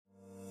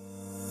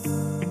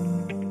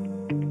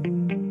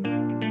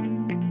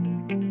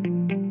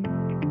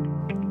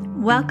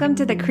Welcome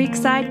to the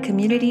Creekside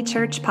Community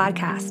Church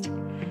podcast.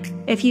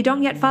 If you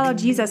don't yet follow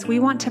Jesus, we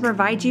want to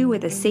provide you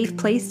with a safe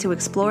place to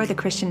explore the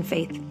Christian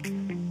faith.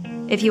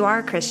 If you are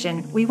a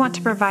Christian, we want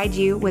to provide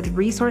you with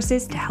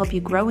resources to help you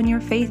grow in your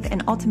faith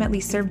and ultimately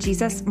serve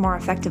Jesus more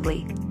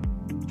effectively.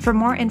 For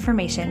more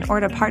information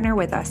or to partner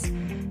with us,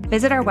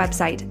 visit our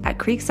website at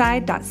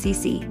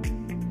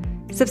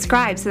creekside.cc.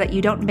 Subscribe so that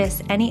you don't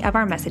miss any of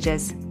our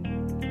messages.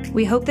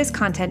 We hope this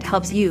content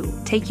helps you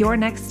take your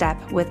next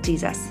step with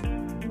Jesus.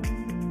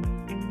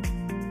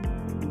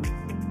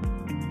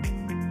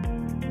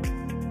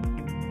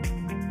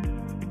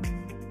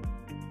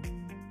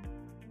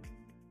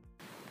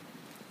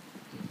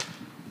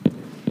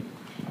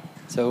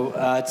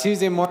 So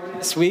Tuesday morning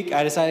this week,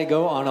 I decided to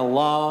go on a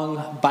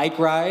long bike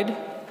ride.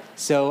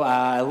 So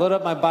I loaded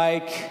up my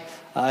bike.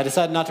 I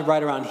decided not to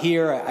ride around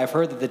here. I've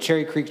heard that the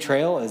Cherry Creek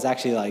Trail is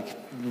actually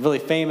really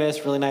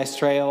famous, really nice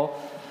trail.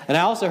 And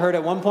I also heard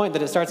at one point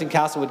that it starts in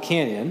Castlewood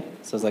Canyon.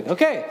 So I was like,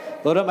 okay,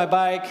 load up my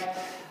bike,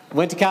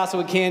 went to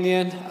Castlewood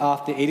Canyon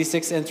off the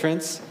 86th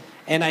entrance.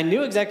 And I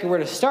knew exactly where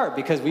to start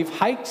because we've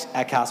hiked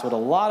at Castlewood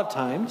a lot of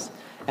times.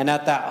 And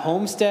at that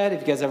homestead, if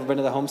you guys ever been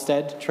to the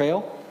Homestead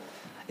Trail,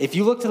 if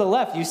you look to the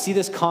left, you see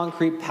this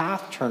concrete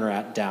path turn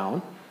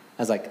down.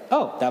 I was like,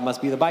 oh, that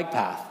must be the bike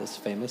path, this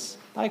famous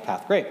bike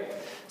path. Great.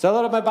 So I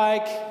load up my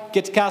bike,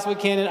 get to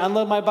Castlewood Canyon,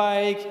 unload my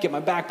bike, get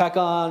my backpack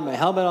on, my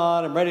helmet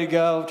on, I'm ready to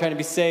go, trying to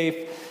be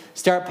safe,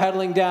 start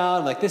pedaling down.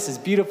 I'm like, this is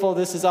beautiful,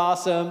 this is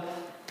awesome.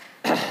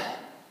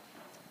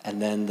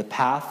 And then the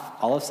path,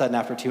 all of a sudden,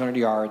 after 200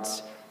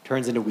 yards,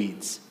 turns into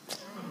weeds.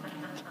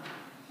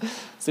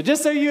 So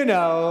just so you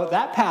know,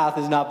 that path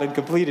has not been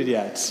completed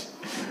yet.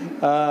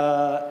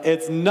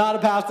 It's not a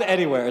path to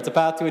anywhere. It's a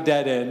path to a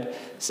dead end.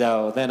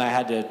 So then I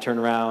had to turn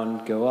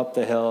around, go up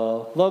the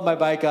hill, load my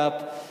bike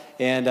up,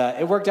 and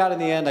it worked out in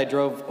the end. I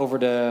drove over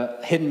to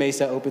Hidden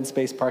Mesa open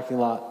space parking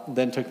lot,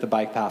 then took the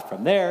bike path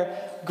from there.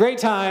 Great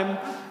time,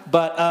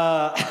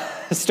 but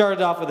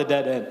started off with a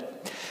dead end.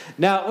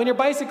 Now, when you're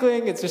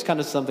bicycling, it's just kind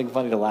of something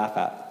funny to laugh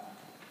at.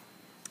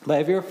 But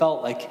have you ever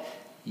felt like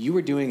you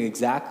were doing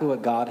exactly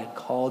what God had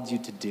called you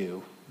to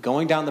do?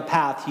 Going down the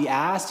path He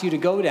asked you to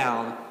go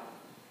down,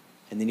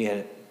 and then you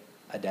hit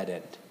a dead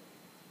end.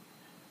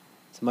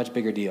 It's a much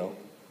bigger deal.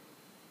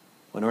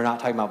 When we're not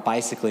talking about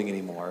bicycling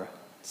anymore,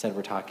 instead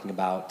we're talking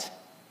about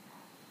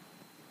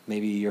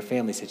maybe your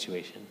family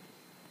situation.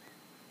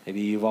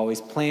 Maybe you've always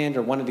planned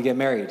or wanted to get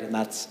married, and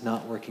that's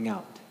not working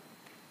out.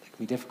 That can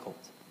be difficult.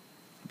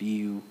 Maybe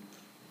you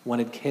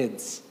wanted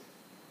kids,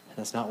 and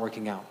that's not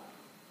working out.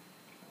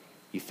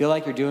 You feel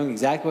like you're doing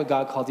exactly what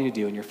God called you to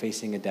do, and you're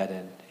facing a dead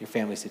end, your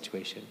family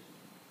situation.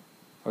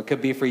 Or it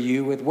could be for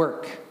you with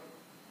work.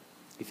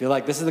 You feel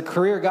like this is the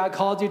career God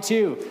called you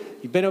to.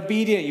 You've been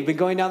obedient. You've been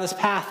going down this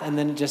path, and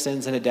then it just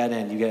ends in a dead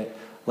end. You get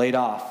laid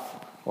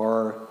off,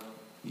 or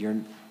you're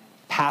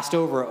passed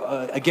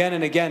over again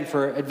and again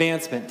for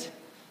advancement.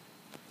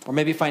 Or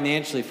maybe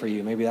financially for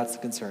you. Maybe that's the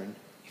concern.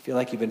 You feel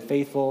like you've been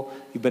faithful.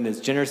 You've been as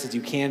generous as you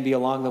can be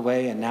along the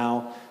way, and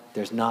now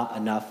there's not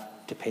enough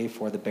to pay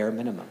for the bare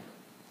minimum.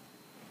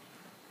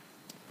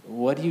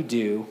 What do you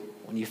do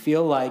when you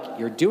feel like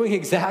you're doing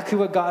exactly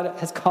what God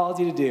has called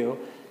you to do,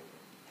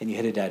 and you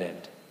hit a dead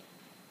end?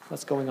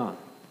 What's going on?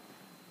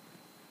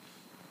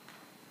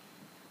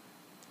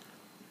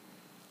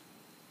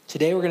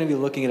 Today we're going to be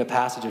looking at a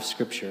passage of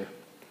Scripture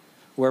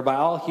where, by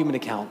all human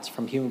accounts,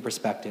 from human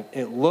perspective,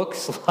 it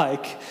looks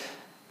like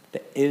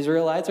the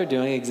Israelites are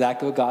doing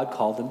exactly what God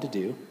called them to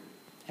do,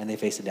 and they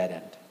face a dead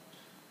end.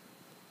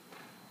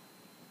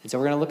 And so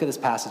we're going to look at this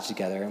passage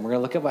together, and we're going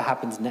to look at what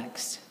happens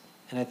next.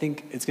 And I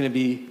think it's going to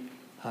be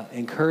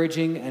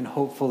encouraging and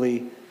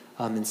hopefully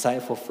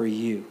insightful for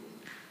you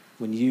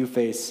when you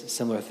face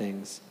similar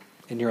things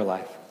in your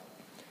life.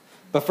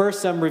 But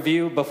first, some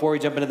review before we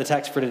jump into the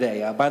text for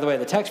today. By the way,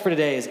 the text for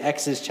today is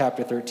Exodus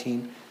chapter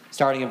 13,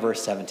 starting in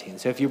verse 17.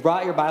 So if you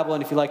brought your Bible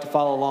and if you'd like to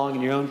follow along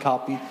in your own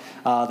copy,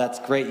 that's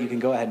great. You can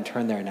go ahead and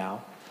turn there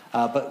now.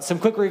 But some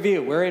quick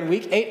review. We're in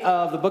week 8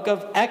 of the book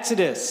of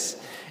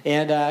Exodus.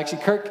 And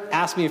actually, Kirk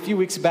asked me a few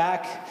weeks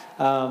back,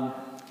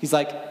 he's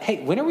like,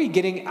 hey, when are we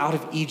getting out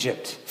of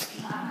Egypt?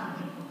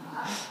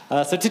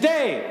 So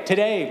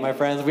today, my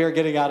friends, we are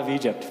getting out of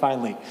Egypt,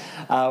 finally.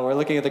 We're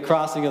looking at the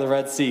crossing of the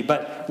Red Sea.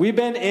 But we've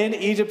been in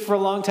Egypt for a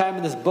long time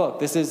in this book.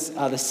 This is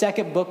the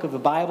second book of the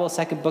Bible,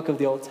 second book of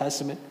the Old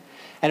Testament.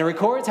 And it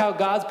records how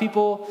God's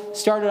people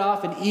started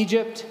off in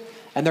Egypt,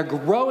 and they're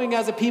growing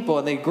as a people,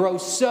 and they grow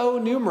so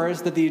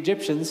numerous that the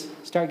Egyptians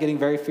start getting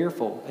very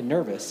fearful and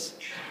nervous.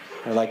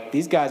 They're like,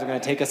 these guys are going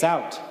to take us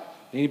out.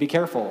 We need to be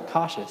careful,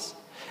 cautious.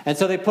 And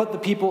so they put the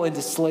people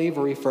into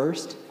slavery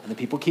first, and the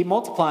people keep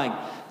multiplying.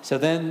 So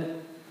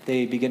then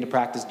they begin to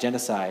practice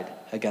genocide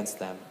against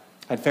them.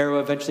 And Pharaoh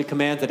eventually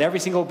commands that every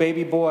single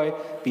baby boy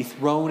be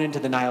thrown into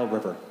the Nile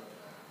River.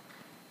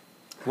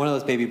 One of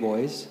those baby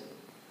boys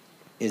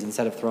is,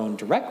 instead of thrown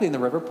directly in the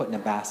river, put in a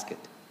basket.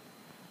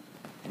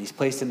 And he's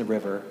placed in the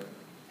river,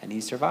 and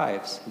he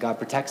survives. God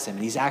protects him.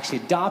 And he's actually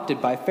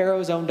adopted by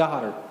Pharaoh's own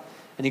daughter.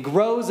 And he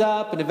grows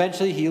up, and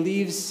eventually he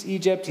leaves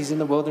Egypt. He's in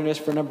the wilderness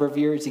for a number of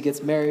years. He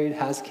gets married,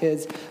 has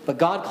kids. But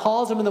God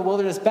calls him in the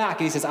wilderness back,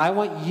 and he says, I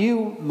want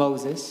you,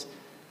 Moses,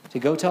 to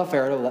go tell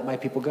Pharaoh to let my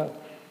people go.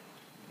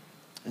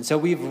 And so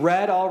we've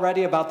read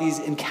already about these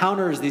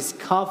encounters, these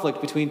conflict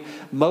between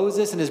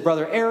Moses and his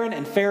brother Aaron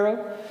and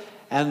Pharaoh.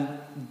 And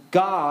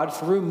God,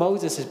 through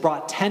Moses, has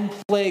brought 10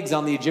 plagues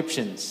on the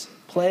Egyptians,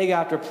 plague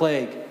after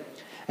plague.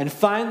 And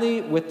finally,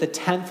 with the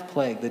 10th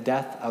plague, the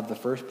death of the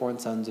firstborn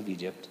sons of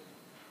Egypt,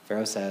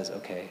 Pharaoh says,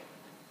 okay,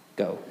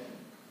 go.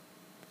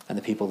 And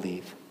the people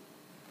leave.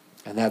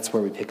 And that's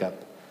where we pick up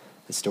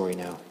the story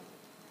now.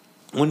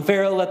 When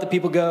Pharaoh let the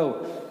people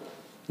go,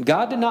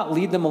 God did not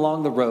lead them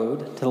along the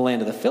road to the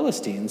land of the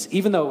Philistines,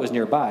 even though it was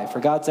nearby. For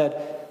God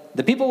said,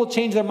 the people will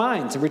change their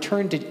minds and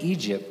return to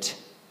Egypt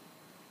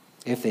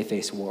if they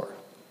face war.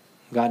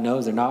 God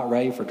knows they're not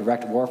ready for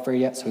direct warfare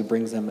yet, so he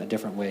brings them a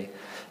different way.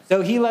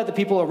 So he led the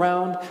people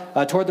around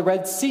toward the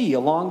Red Sea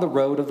along the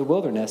road of the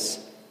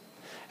wilderness.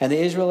 And the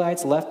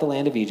Israelites left the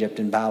land of Egypt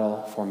in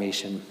battle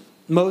formation.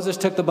 Moses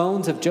took the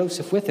bones of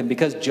Joseph with him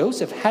because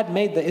Joseph had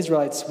made the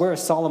Israelites swear a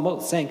solemn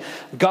oath, saying,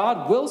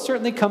 God will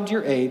certainly come to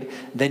your aid,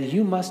 then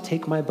you must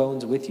take my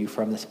bones with you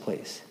from this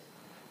place.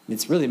 And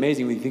it's really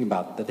amazing when you think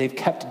about it, that they've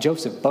kept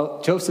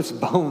Joseph's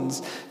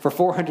bones for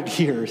 400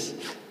 years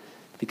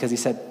because he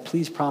said,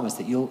 please promise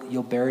that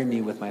you'll bury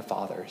me with my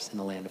fathers in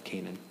the land of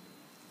Canaan.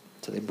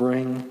 So they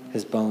bring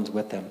his bones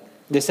with them.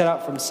 They set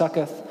out from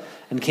Succoth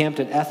and camped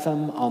at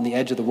Etham on the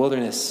edge of the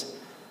wilderness.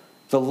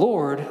 The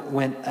Lord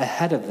went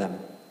ahead of them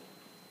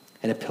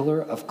in a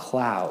pillar of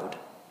cloud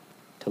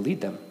to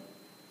lead them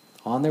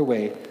on their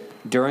way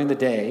during the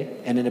day,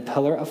 and in a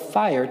pillar of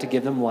fire to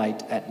give them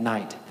light at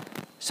night,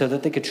 so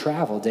that they could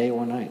travel day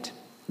or night.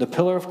 The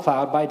pillar of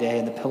cloud by day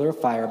and the pillar of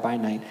fire by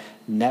night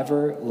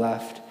never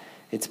left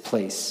its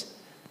place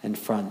in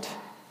front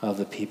of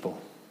the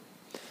people.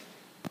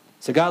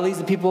 So God leads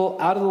the people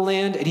out of the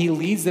land, and he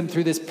leads them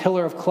through this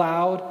pillar of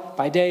cloud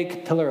by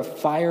day, pillar of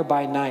fire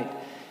by night.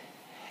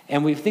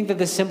 And we think that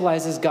this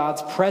symbolizes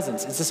God's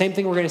presence. It's the same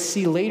thing we're going to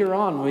see later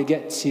on when we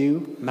get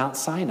to Mount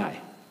Sinai.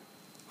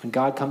 When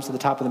God comes to the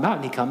top of the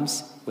mountain, he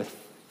comes with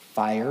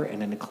fire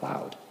and in a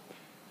cloud.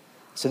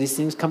 So these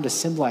things come to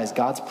symbolize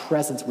God's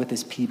presence with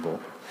his people.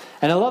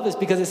 And I love this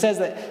because it says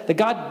that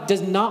God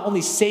does not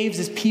only saves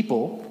his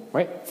people,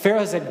 right?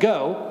 Pharaoh said,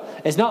 go.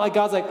 It's not like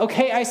God's like,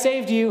 okay, I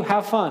saved you,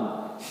 have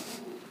fun.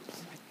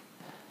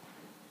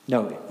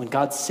 No, when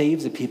God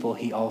saves the people,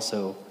 he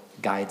also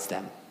guides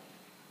them.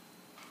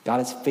 God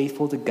is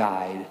faithful to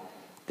guide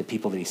the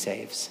people that he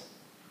saves.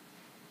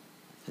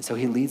 And so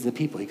he leads the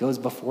people. He goes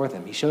before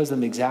them. He shows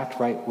them the exact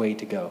right way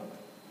to go.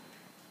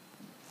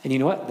 And you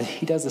know what?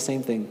 He does the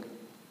same thing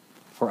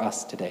for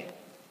us today.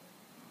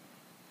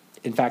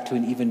 In fact, to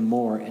an even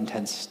more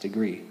intense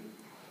degree.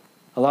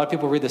 A lot of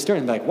people read this story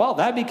and be like, well,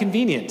 that'd be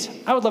convenient.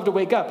 I would love to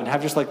wake up and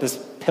have just like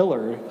this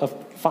pillar of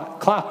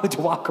cloud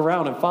to walk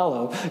around and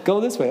follow.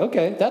 Go this way.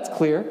 Okay, that's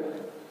clear.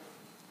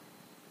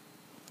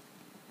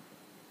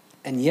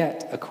 And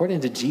yet,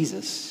 according to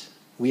Jesus,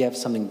 we have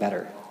something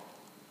better.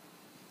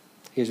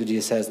 Here's what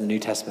Jesus says in the New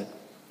Testament.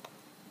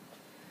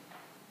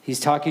 He's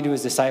talking to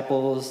his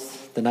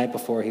disciples the night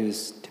before he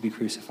was to be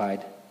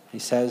crucified. He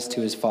says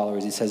to his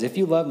followers, he says, if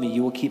you love me,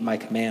 you will keep my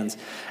commands.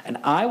 And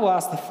I will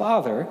ask the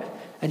Father,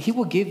 and he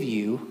will give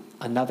you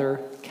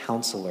another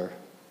counselor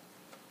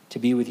to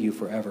be with you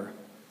forever.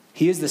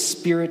 He is the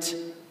Spirit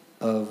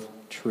of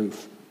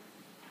truth.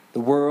 The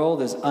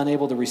world is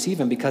unable to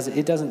receive him because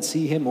it doesn't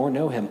see him or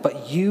know him.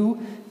 But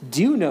you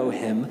do know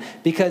him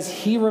because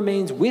he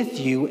remains with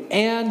you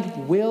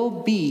and will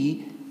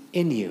be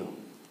in you.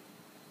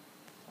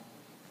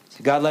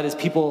 So God led his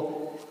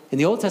people in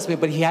the Old Testament,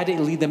 but he had to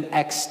lead them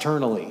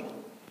externally.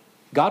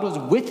 God was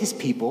with his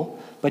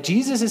people, but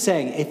Jesus is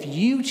saying, if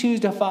you choose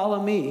to follow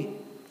me,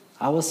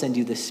 I will send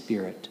you the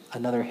Spirit,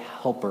 another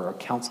helper or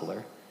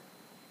counselor.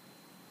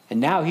 And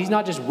now he's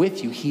not just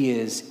with you, he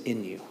is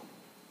in you.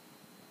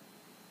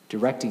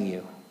 Directing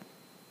you,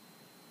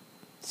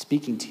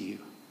 speaking to you,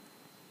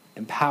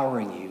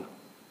 empowering you,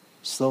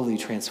 slowly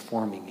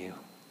transforming you.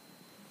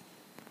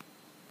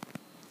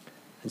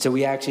 And so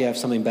we actually have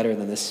something better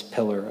than this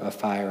pillar of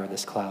fire or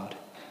this cloud.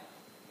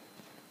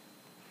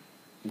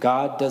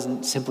 God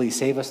doesn't simply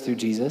save us through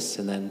Jesus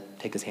and then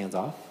take his hands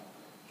off.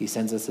 He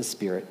sends us the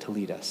Spirit to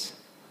lead us,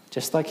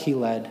 just like he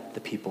led the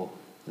people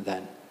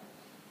then,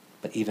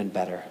 but even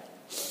better.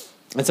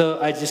 And so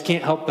I just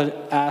can't help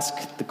but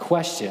ask the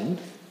question,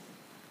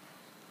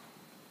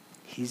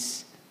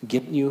 he's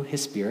given you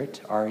his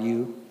Spirit. Are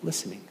you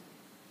listening?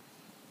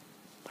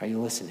 Are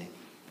you listening?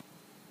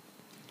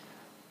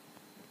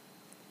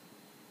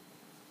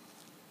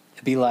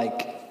 It'd be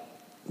like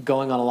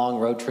going on a long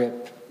road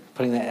trip,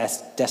 putting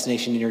that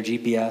destination in your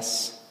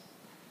GPS.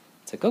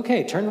 It's like,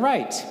 okay, turn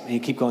right. And you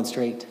keep going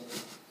straight.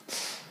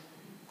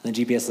 And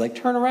the GPS is like,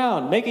 turn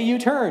around, make a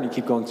U-turn. You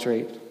keep going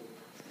straight.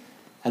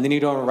 And then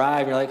you don't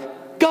arrive. You're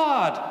like,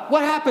 God,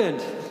 what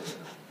happened?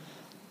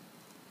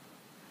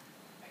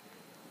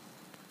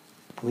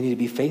 We need to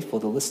be faithful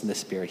to listen to the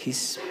Spirit. He's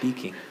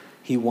speaking.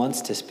 He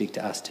wants to speak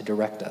to us, to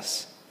direct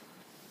us.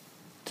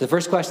 So the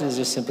first question is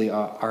just simply,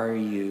 are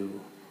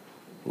you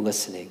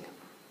listening?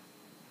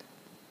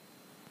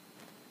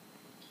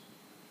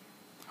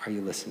 Are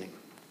you listening?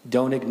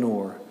 Don't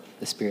ignore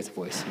the Spirit's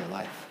voice in your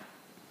life.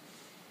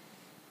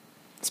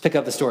 Let's pick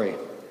up the story.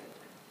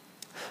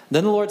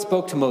 Then the Lord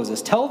spoke to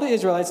Moses, "Tell the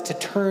Israelites to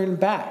turn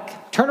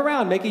back. Turn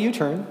around, make a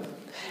U-turn,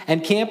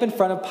 and camp in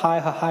front of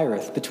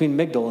Pi-hahiroth, between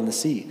Migdol and the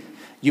sea.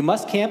 You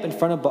must camp in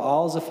front of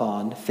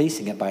Baal-zephon,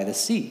 facing it by the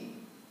sea."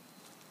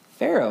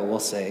 Pharaoh will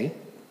say,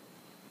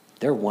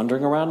 "They're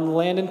wandering around in the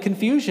land in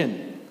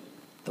confusion.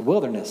 The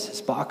wilderness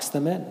has boxed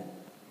them in.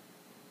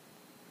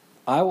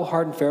 I will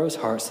harden Pharaoh's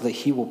heart so that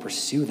he will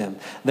pursue them.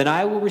 Then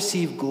I will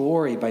receive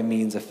glory by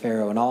means of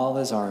Pharaoh and all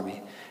his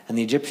army, and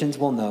the Egyptians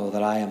will know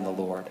that I am the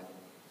Lord."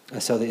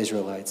 So the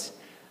Israelites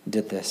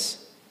did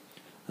this.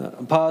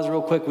 Pause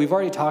real quick. We've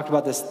already talked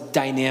about this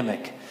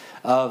dynamic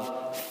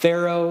of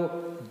Pharaoh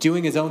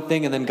doing his own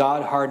thing and then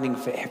God hardening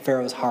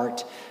Pharaoh's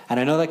heart. And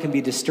I know that can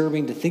be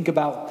disturbing to think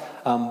about,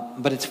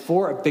 but it's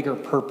for a bigger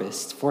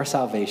purpose. It's for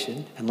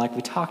salvation. And like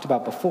we talked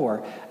about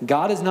before,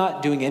 God is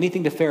not doing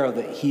anything to Pharaoh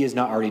that he has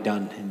not already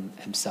done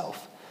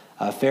himself.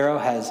 Pharaoh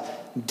has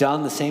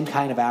done the same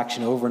kind of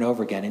action over and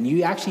over again. And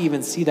you actually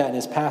even see that in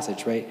this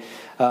passage, right?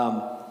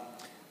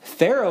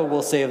 Pharaoh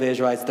will say of the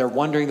Israelites, they're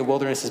wandering, the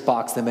wilderness has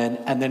boxed them in,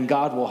 and then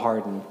God will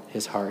harden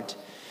his heart.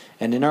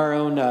 And in our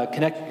own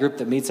Connect group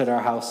that meets at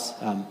our house,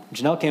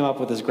 Janelle came up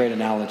with this great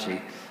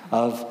analogy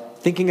of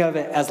thinking of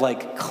it as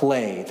like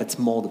clay that's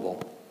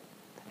moldable.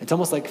 It's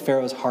almost like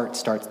Pharaoh's heart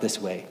starts this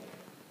way,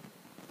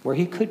 where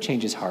he could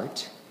change his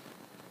heart,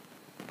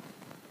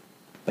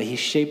 but he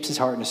shapes his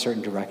heart in a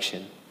certain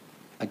direction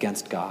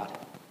against God.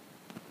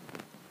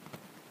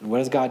 And what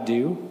does God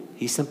do?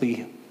 He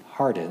simply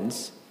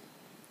hardens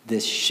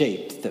this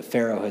shape that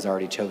Pharaoh has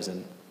already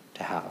chosen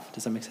to have.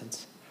 Does that make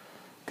sense?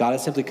 God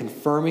is simply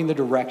confirming the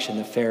direction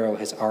that Pharaoh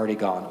has already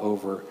gone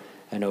over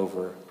and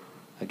over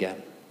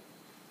again.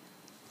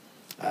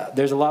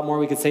 There's a lot more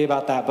we could say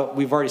about that, but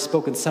we've already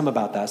spoken some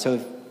about that. So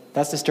if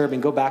that's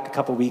disturbing, go back a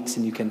couple weeks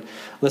and you can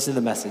listen to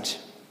the message.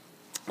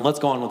 Let's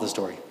go on with the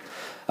story.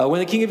 When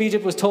the king of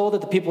Egypt was told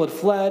that the people had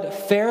fled,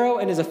 Pharaoh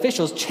and his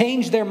officials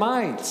changed their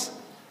minds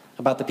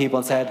about the people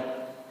and said,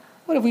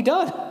 "What have we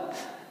done?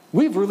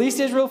 We've released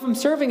Israel from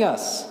serving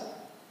us.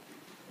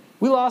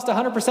 We lost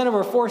 100% of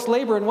our forced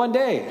labor in one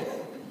day.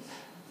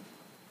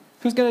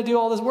 Who's going to do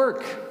all this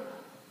work?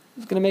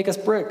 Who's going to make us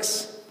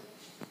bricks?"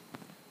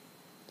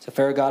 So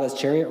Pharaoh got his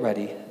chariot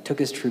ready, took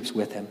his troops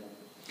with him.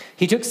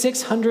 He took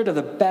 600 of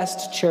the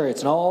best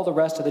chariots and all the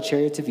rest of the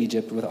chariots of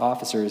Egypt with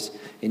officers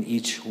in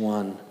each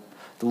one.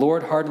 The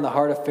Lord hardened the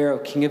heart of Pharaoh,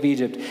 king of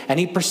Egypt, and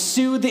he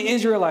pursued the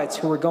Israelites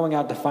who were going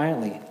out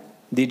defiantly.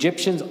 The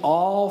Egyptians,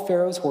 all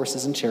Pharaoh's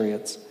horses and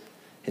chariots,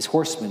 his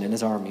horsemen and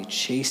his army,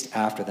 chased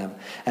after them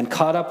and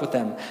caught up with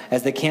them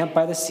as they camped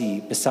by the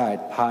sea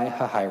beside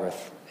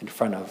Pi-hahiroth in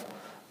front of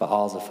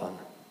Baal-zephon.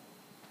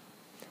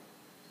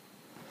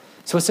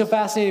 So what's so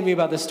fascinating to me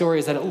about this story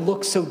is that it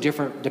looks so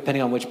different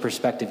depending on which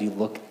perspective you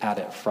look at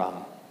it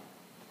from.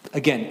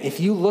 Again, if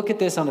you look at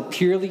this on a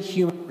purely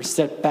human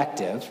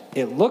perspective,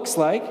 it looks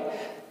like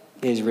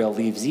Israel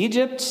leaves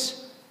Egypt,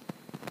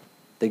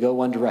 they go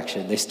one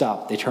direction, they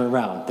stop, they turn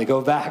around, they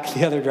go back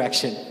the other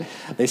direction,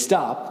 they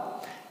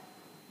stop.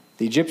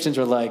 The Egyptians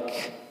are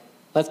like,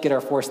 let's get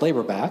our forced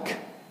labor back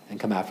and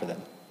come after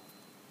them.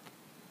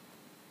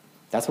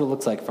 That's what it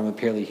looks like from a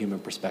purely human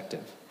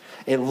perspective.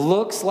 It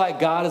looks like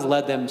God has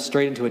led them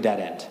straight into a dead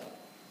end.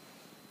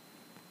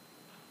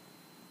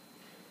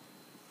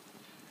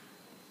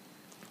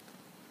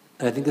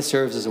 And I think this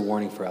serves as a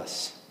warning for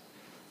us.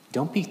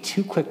 Don't be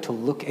too quick to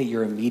look at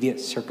your immediate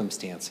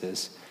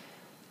circumstances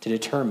to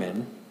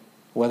determine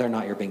whether or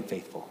not you're being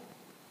faithful.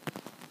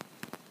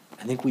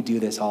 I think we do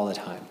this all the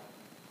time.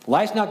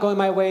 Life's not going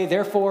my way,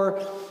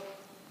 therefore,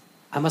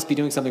 I must be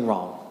doing something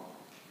wrong.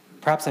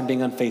 Perhaps I'm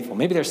being unfaithful.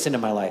 Maybe there's sin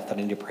in my life that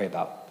I need to pray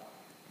about.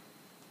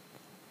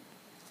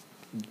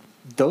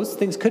 Those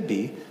things could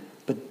be,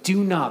 but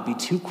do not be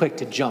too quick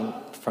to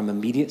jump from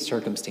immediate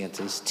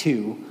circumstances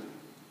to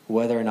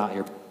whether or not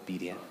you're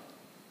obedient.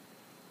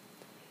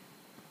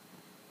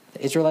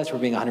 The Israelites were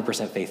being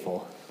 100%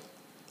 faithful,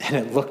 and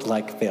it looked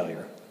like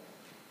failure,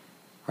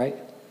 right?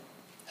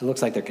 It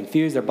looks like they're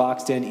confused, they're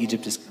boxed in,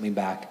 Egypt is coming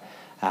back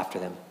after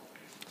them.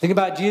 Think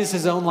about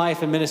Jesus' own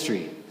life and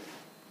ministry.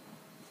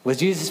 Was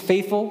Jesus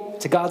faithful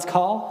to God's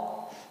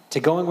call, to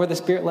going where the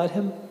Spirit led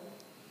him?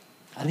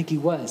 I think he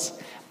was.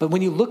 But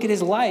when you look at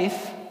his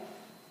life,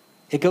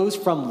 it goes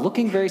from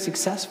looking very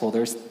successful.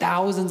 There's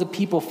thousands of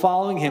people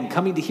following him,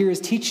 coming to hear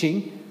his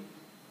teaching.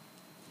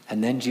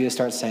 And then Jesus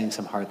starts saying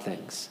some hard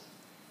things,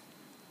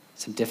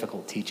 some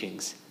difficult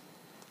teachings.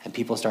 And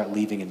people start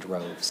leaving in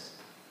droves.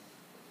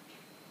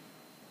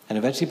 And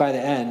eventually by the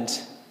end,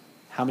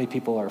 how many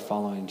people are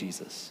following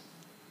Jesus?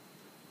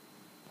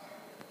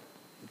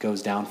 It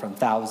goes down from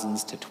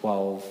thousands to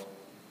 12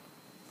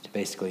 to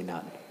basically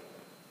none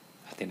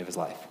at the end of his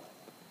life.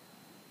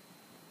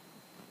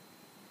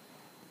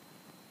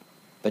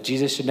 But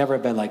Jesus should never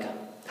have been like,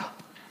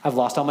 I've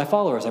lost all my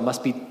followers. I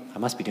must be I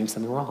must be doing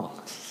something wrong.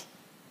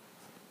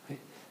 Right?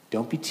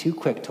 Don't be too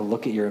quick to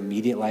look at your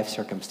immediate life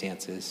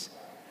circumstances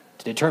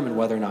to determine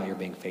whether or not you're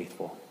being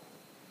faithful.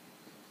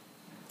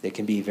 They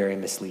can be very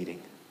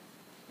misleading.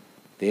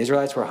 The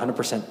Israelites were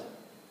 100%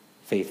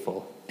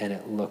 faithful, and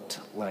it looked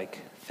like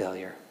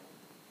failure.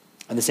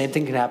 And the same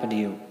thing can happen to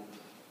you.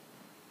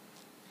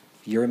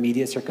 Your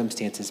immediate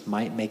circumstances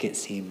might make it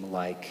seem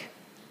like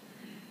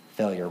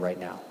failure right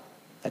now.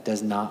 That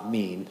does not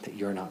mean that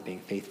you're not being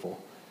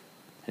faithful.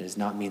 It does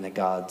not mean that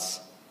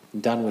God's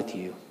done with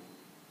you.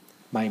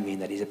 It might mean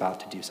that he's about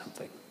to do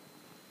something.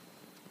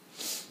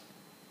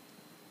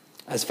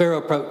 As Pharaoh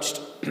approached,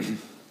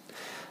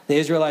 the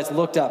Israelites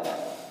looked up,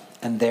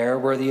 and there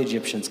were the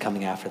Egyptians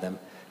coming after them.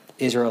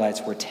 The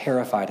Israelites were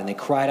terrified, and they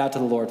cried out to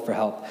the Lord for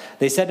help.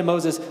 They said to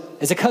Moses,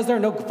 "Is it because there are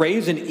no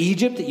graves in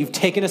Egypt that you've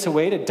taken us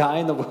away to die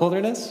in the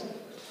wilderness?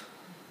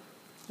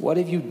 What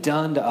have you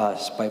done to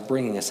us by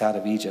bringing us out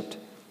of Egypt?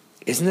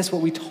 Isn't this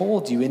what we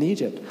told you in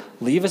Egypt?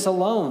 Leave us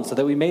alone so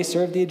that we may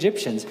serve the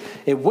Egyptians.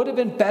 It would have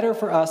been better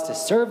for us to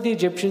serve the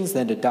Egyptians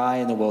than to die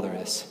in the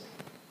wilderness.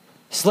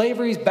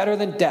 Slavery is better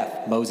than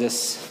death,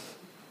 Moses.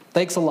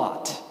 Thanks a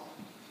lot."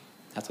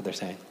 That's what they're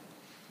saying.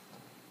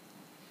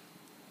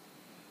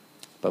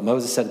 But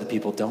Moses said to the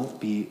people, "Don't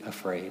be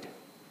afraid.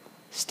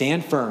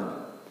 Stand firm.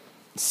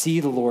 See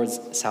the Lord's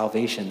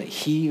salvation that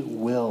he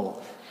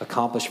will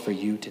accomplish for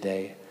you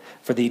today.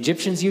 For the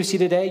Egyptians you see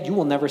today, you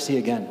will never see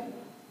again.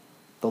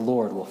 The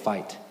Lord will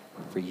fight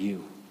for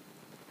you.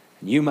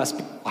 And you must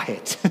be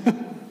quiet."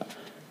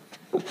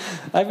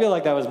 I feel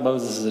like that was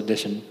Moses'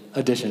 addition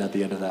at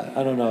the end of that.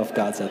 I don't know if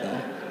God said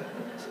that.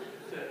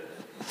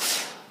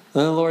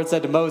 Then the Lord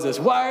said to Moses,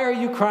 "Why are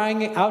you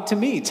crying out to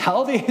me?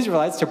 Tell the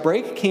Israelites to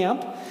break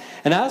camp.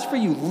 And as for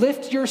you,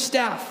 lift your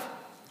staff,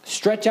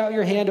 stretch out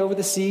your hand over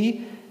the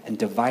sea, and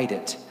divide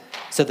it,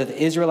 so that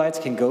the Israelites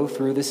can go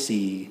through the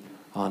sea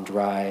on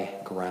dry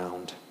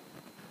ground.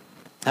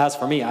 As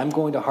for me, I'm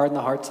going to harden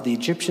the hearts of the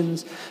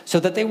Egyptians, so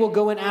that they will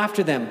go in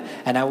after them,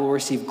 and I will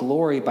receive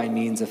glory by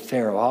means of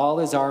Pharaoh, all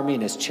his army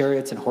and his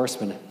chariots and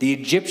horsemen. The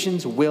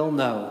Egyptians will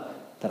know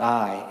that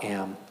I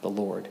am the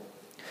Lord,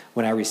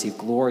 when I receive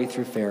glory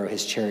through Pharaoh,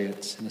 his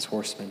chariots, and his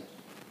horsemen."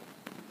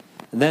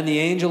 And then the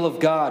angel of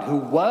God, who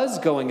was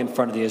going in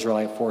front of the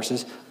Israelite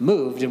forces,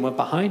 moved and went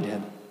behind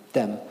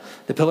them.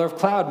 The pillar of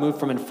cloud moved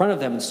from in front of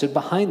them and stood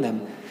behind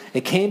them.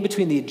 It came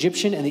between the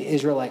Egyptian and the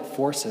Israelite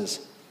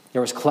forces.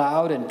 There was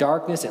cloud and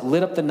darkness. It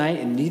lit up the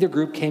night, and neither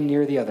group came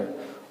near the other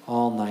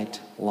all night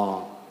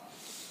long.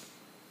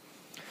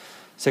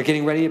 So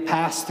getting ready to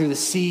pass through the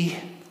sea.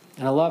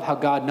 And I love how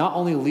God not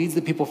only leads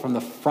the people from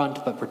the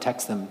front, but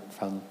protects them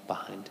from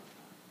behind.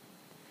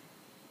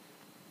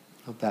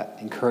 I hope that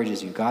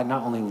encourages you. God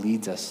not only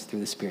leads us through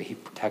the Spirit, he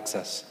protects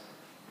us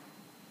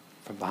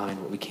from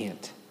behind what we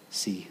can't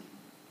see.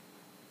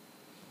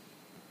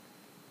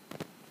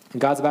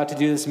 And God's about to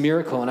do this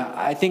miracle, and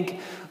I think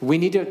we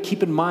need to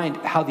keep in mind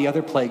how the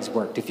other plagues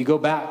worked. If you go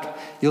back,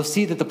 you'll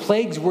see that the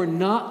plagues were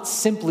not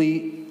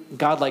simply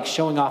God like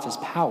showing off his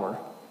power.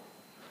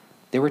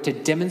 They were to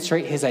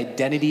demonstrate his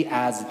identity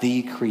as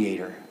the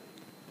creator.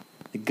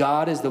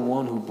 God is the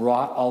one who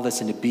brought all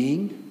this into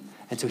being,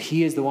 and so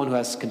he is the one who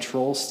has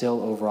control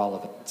still over all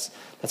of it.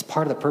 That's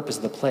part of the purpose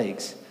of the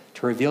plagues,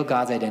 to reveal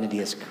God's identity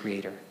as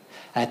creator.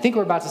 And I think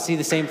we're about to see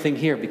the same thing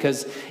here,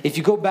 because if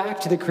you go back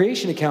to the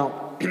creation account,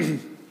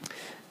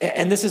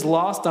 and this is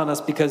lost on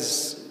us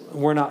because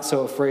we're not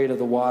so afraid of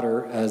the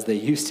water as they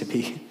used to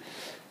be.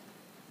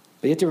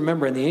 But you have to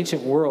remember, in the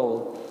ancient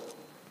world,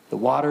 the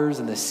waters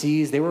and the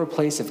seas, they were a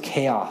place of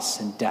chaos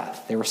and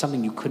death. They were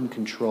something you couldn't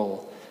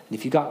control. And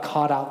if you got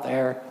caught out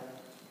there,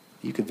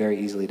 you could very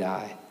easily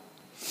die.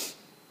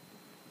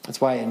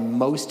 That's why in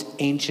most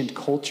ancient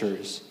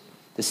cultures,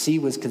 the sea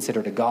was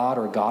considered a god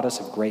or a goddess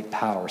of great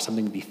power,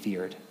 something to be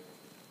feared.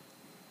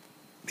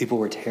 People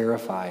were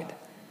terrified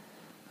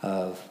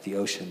of the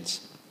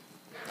oceans.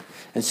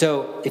 And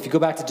so if you go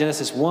back to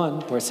Genesis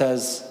 1, where it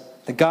says,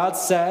 that God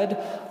said,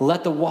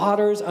 "Let the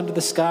waters under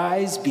the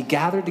skies be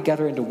gathered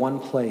together into one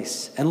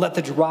place, and let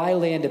the dry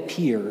land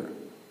appear."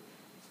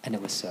 And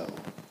it was so.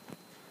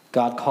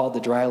 God called the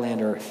dry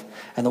land earth,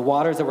 and the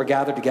waters that were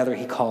gathered together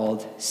he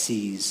called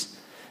seas.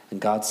 And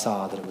God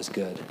saw that it was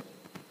good.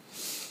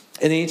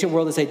 In the ancient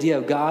world, this idea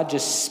of God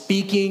just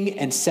speaking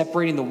and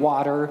separating the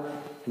water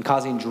and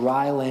causing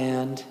dry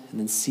land and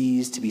then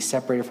seas to be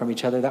separated from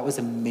each other, that was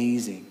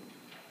amazing,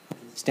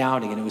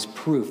 astounding, and it was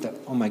proof that,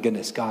 oh my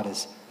goodness, God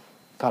is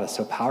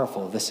so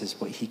powerful. This is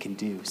what he can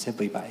do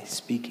simply by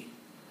speaking.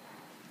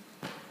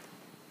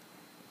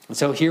 And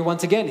so here,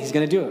 once again, he's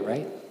going to do it,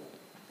 right?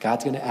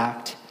 God's going to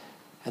act,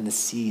 and the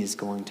sea is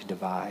going to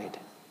divide.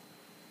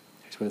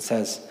 Here's what it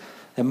says.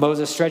 And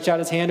Moses stretched out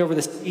his hand over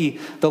the sea.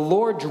 The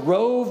Lord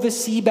drove the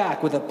sea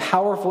back with a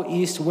powerful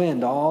east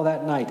wind all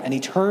that night, and he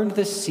turned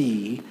the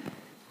sea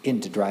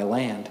into dry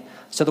land.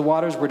 So the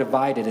waters were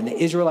divided, and the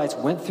Israelites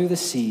went through the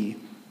sea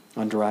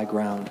on dry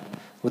ground,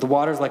 with the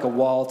waters like a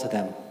wall to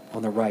them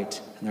on their right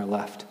and their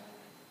left.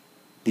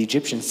 The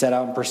Egyptians set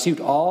out in pursuit,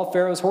 all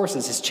Pharaoh's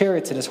horses, his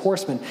chariots, and his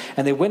horsemen,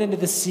 and they went into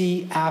the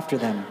sea after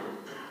them.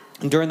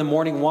 And during the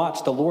morning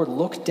watch, the Lord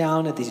looked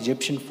down at the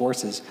Egyptian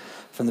forces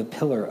from the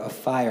pillar of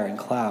fire and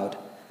cloud,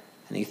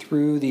 and he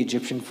threw the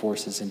Egyptian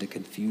forces into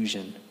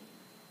confusion.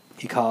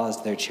 He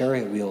caused their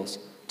chariot wheels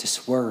to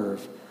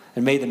swerve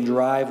and made them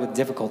drive with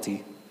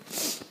difficulty.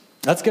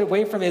 Let's get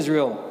away from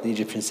Israel, the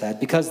Egyptians said,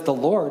 because the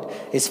Lord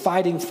is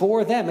fighting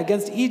for them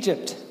against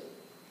Egypt.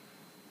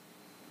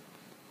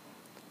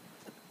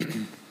 So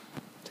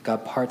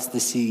God parts the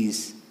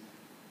seas,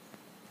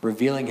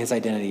 revealing his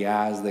identity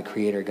as the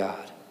Creator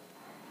God.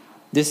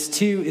 This,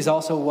 too, is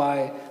also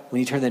why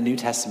when you turn to the New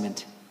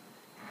Testament,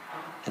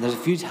 and there's a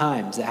few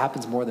times, it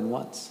happens more than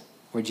once,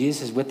 where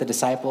Jesus is with the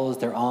disciples,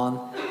 they're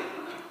on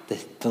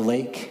the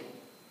lake,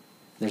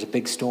 there's a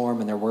big storm,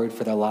 and they're worried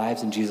for their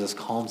lives, and Jesus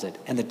calms it.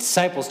 And the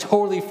disciples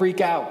totally freak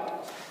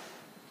out.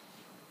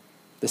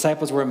 The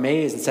disciples were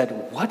amazed and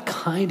said, "What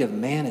kind of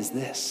man is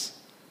this?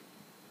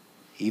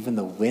 Even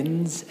the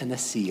winds and the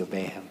sea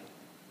obey him."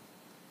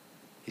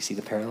 You see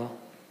the parallel?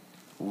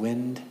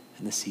 Wind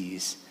and the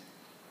seas.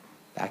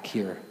 Back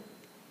here,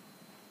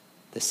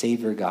 the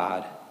Savior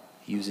God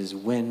uses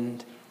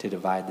wind to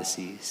divide the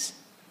seas.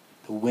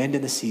 The wind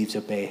and the seas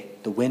obey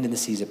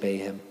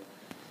him.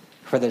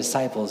 For the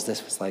disciples,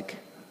 this was like,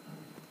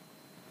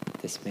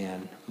 this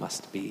man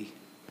must be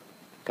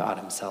God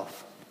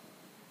himself.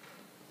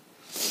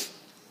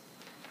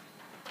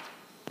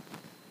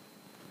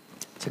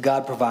 So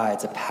God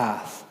provides a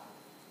path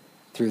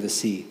through the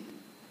sea.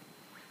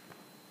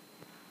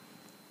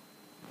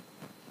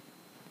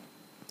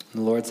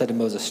 And the Lord said to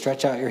Moses,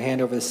 "Stretch out your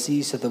hand over the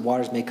sea so the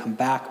waters may come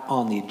back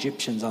on the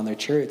Egyptians, on their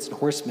chariots and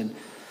horsemen."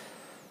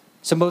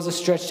 So Moses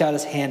stretched out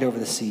his hand over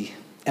the sea,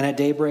 and at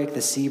daybreak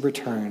the sea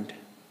returned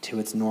to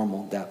its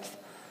normal depth.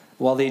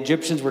 While the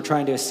Egyptians were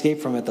trying to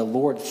escape from it, the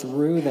Lord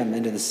threw them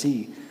into the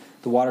sea.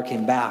 The water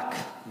came back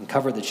and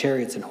covered the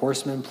chariots and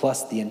horsemen,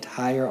 plus the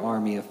entire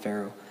army of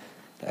Pharaoh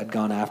that had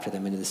gone after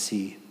them into the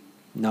sea.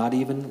 Not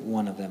even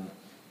one of them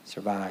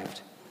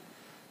survived.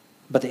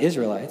 But the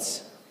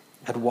Israelites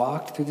had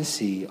walked through the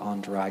sea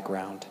on dry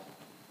ground,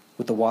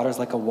 with the waters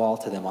like a wall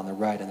to them on their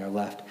right and their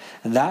left.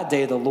 And that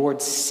day the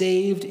Lord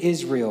saved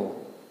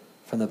Israel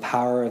from the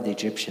power of the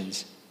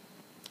Egyptians.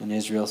 And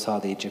Israel saw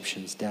the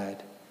Egyptians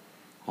dead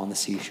on the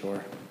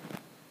seashore.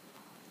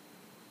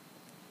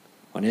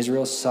 When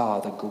Israel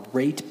saw the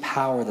great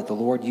power that the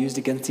Lord used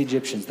against the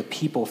Egyptians, the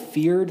people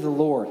feared the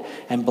Lord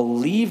and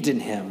believed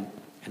in him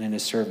and in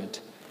his servant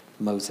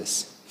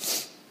Moses.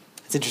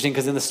 It's interesting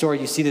because in the story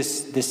you see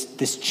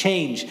this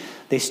change.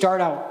 They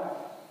start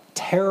out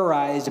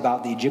terrorized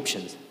about the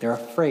Egyptians. They're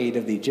afraid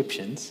of the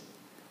Egyptians.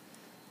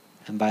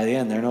 And by the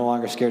end, they're no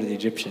longer scared of the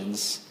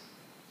Egyptians.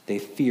 They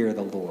fear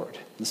the Lord.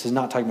 This is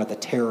not talking about the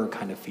terror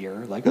kind of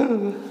fear, like,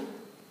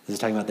 this is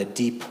talking about the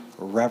deep,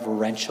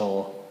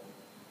 reverential,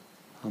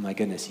 oh my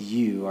goodness,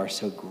 you are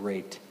so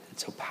great and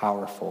so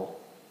powerful.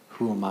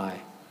 Who am I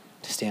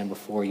to stand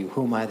before you?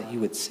 Who am I that you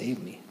would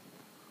save me?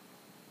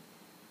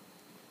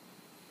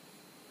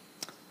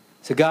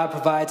 So God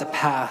provides a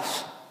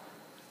path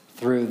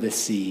through the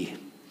sea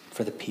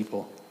for the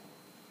people.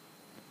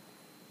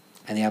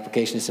 And the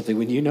application is simply,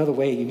 when you know the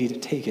way, you need to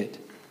take it.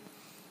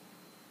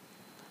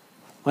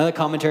 One of the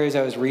commentaries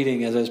I was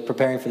reading as I was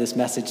preparing for this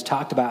message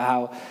talked about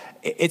how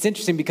it's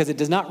interesting because it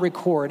does not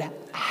record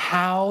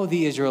how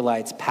the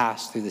Israelites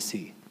passed through the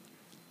sea.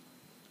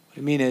 What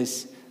I mean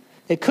is,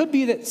 it could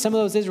be that some of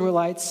those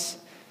Israelites,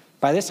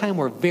 by this time,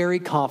 were very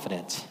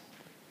confident.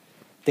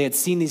 They had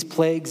seen these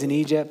plagues in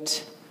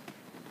Egypt.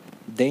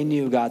 They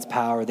knew God's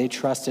power. They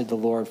trusted the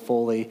Lord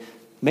fully.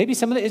 Maybe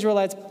some of the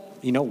Israelites,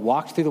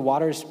 walked through the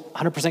waters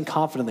 100%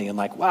 confidently and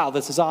like, wow,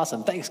 this is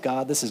awesome. Thanks,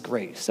 God. This is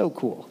great. So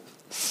cool.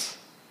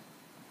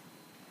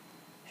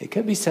 It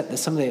could be said that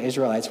some of the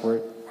Israelites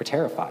were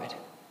terrified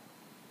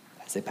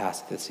as they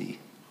passed through the sea.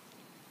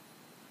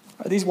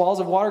 Are these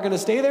walls of water going to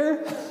stay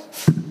there?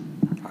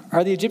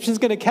 Are the Egyptians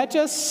going to catch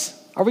us?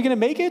 Are we going to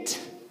make it?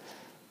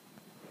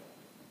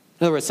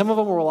 In other words, some of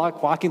them were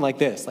walking like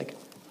this, like,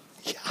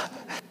 yeah.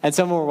 And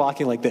some of them were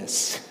walking like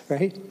this,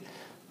 right?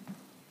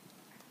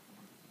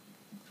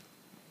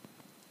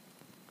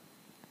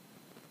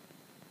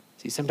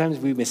 See, sometimes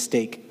we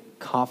mistake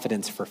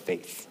confidence for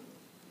faith.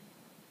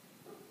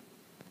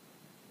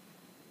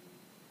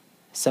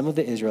 Some of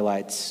the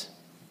Israelites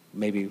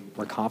maybe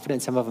were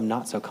confident, some of them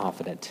not so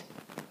confident.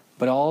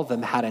 But all of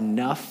them had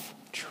enough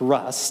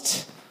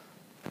trust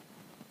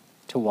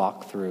to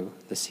walk through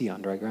the sea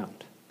on dry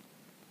ground.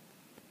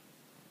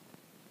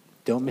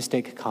 Don't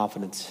mistake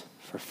confidence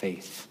for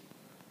faith.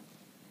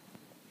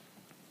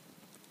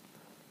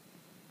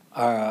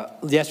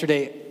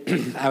 Yesterday,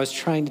 I was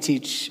trying to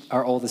teach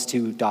our oldest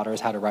two daughters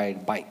how to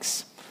ride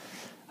bikes.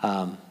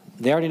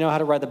 They already know how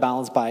to ride the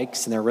balance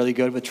bikes, and they're really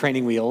good with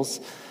training wheels.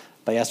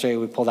 But yesterday,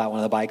 we pulled out one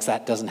of the bikes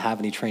that doesn't have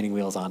any training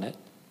wheels on it.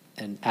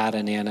 And Ada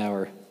and Anna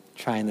were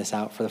trying this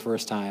out for the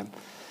first time.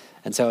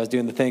 And so I was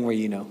doing the thing where,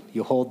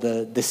 you hold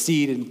the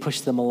seat and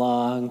push them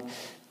along,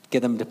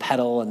 get them to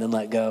pedal, and then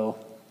let go.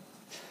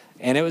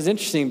 And it was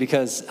interesting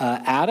because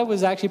Ada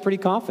was actually pretty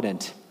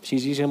confident.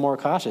 She's usually more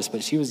cautious,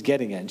 but she was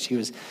getting it. And she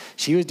was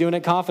doing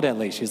it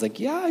confidently. She was like,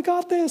 yeah, I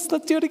got this.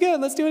 Let's do it again.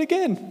 Let's do it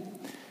again.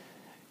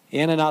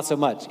 Anna, not so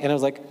much. Anna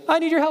was like, I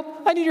need your help.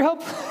 I need your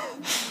help.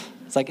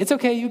 It's like, it's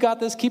okay. You got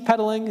this. Keep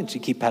pedaling. And she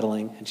kept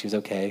pedaling, and she was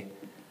okay.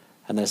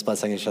 And then a split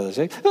second, each other, she's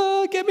like,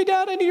 oh, get me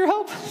down. I need your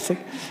help. It's like,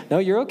 no,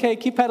 you're okay.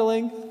 Keep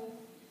pedaling.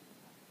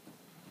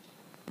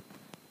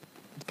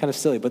 It's kind of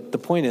silly. But the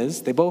point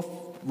is, they both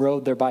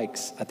rode their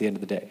bikes at the end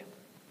of the day.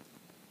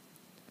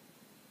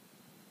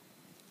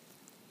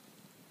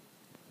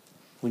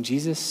 When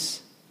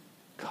Jesus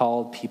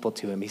called people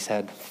to him, he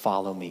said,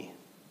 follow me.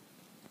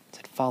 He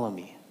said, follow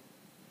me.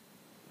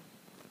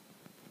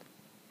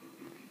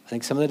 I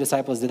think some of the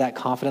disciples did that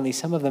confidently,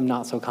 some of them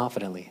not so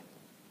confidently,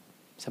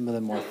 some of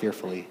them more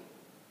fearfully.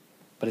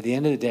 But at the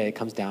end of the day, it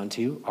comes down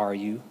to, are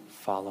you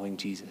following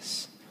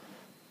Jesus?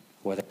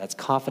 Whether that's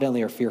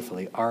confidently or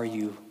fearfully, are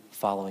you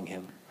following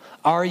him?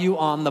 Are you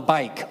on the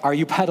bike? Are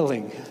you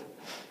pedaling?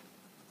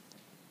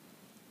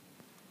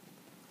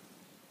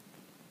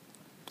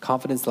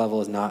 Confidence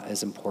level is not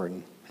as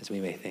important as we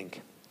may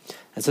think.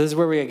 And so this is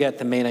where we get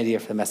the main idea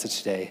for the message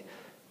today.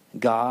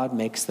 God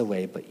makes the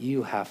way, but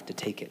you have to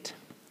take it.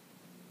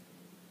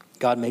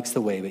 God makes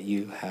the way, but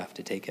you have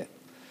to take it.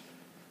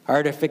 I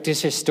heard a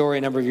fictitious story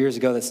a number of years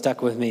ago that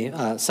stuck with me.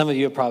 Some of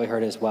you have probably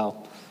heard it as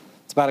well.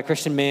 It's about a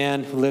Christian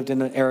man who lived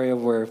in an area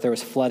where there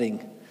was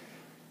flooding.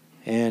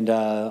 And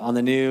on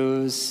the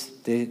news,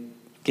 they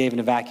gave an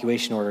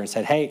evacuation order and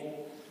said, hey,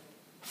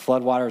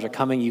 floodwaters are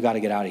coming. You got to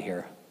get out of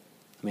here.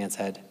 The man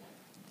said,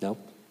 nope,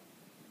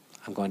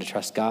 I'm going to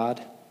trust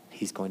God.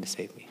 He's going to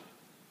save me.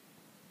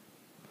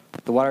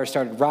 The water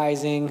started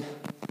rising.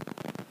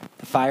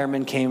 The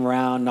firemen came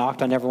around,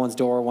 knocked on everyone's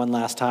door one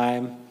last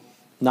time,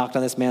 knocked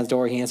on this man's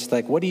door. He answered,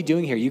 like, what are you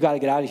doing here? You got to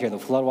get out of here. The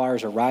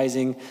floodwaters are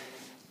rising.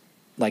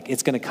 Like,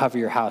 it's going to cover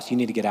your house. You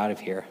need to get out of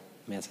here.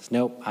 The man says,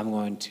 nope, I'm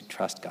going to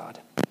trust God.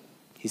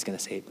 He's going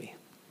to save me.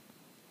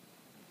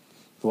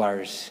 The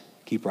waters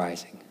keep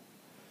rising.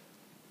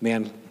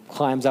 Man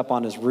climbs up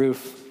on his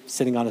roof,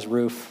 sitting on his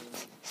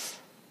roof,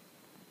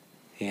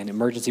 and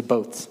emergency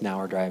boats now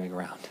are driving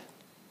around.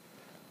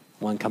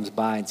 One comes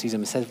by and sees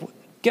him and says,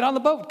 get on the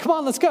boat. Come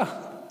on, let's go.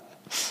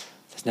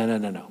 Says, no.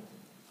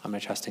 I'm going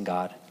to trust in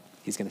God.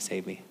 He's going to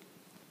save me.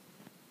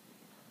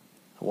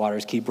 The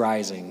waters keep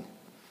rising.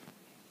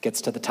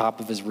 Gets to the top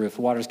of his roof.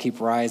 The waters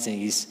keep rising.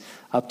 He's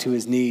up to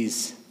his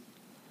knees.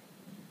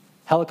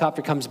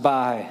 Helicopter comes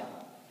by.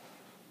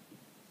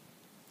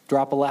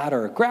 Drop a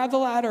ladder. Grab the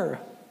ladder.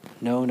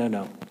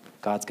 No.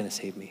 God's going to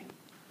save me.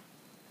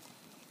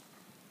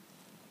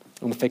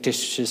 And the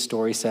fictitious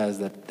story says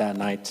that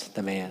night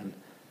the man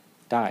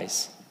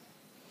dies.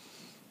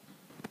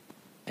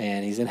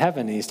 And he's in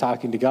heaven and he's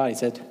talking to God. He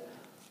said,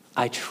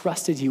 I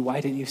trusted you.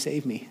 Why didn't you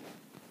save me?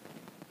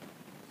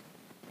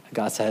 And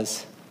God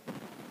says,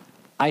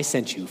 I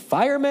sent you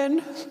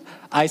firemen.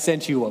 I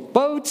sent you a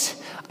boat.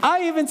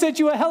 I even sent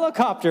you a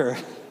helicopter.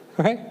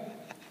 Right?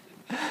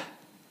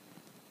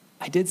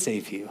 I did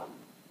save you.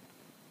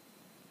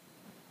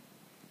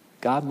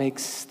 God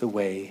makes the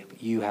way,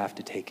 but you have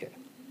to take it.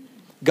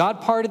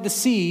 God parted the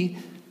sea.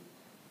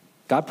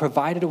 God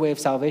provided a way of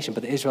salvation,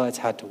 but the Israelites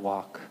had to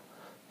walk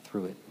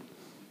through it.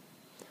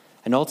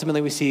 And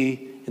ultimately we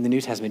see in the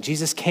New Testament,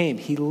 Jesus came.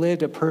 He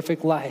lived a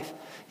perfect life.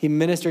 He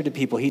ministered to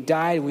people. He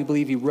died, and we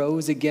believe he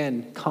rose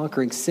again,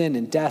 conquering sin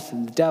and death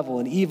and the devil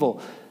and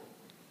evil.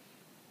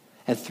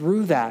 And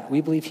through that, we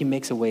believe he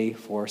makes a way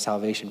for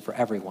salvation for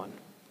everyone.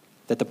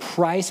 That the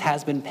price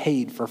has been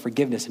paid for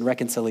forgiveness and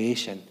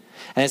reconciliation.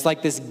 And it's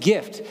like this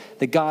gift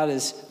that God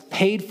has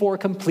paid for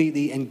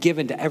completely and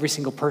given to every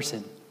single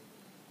person.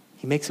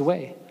 He makes a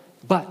way,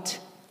 but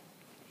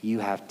you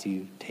have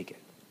to take it.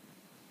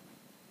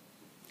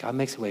 God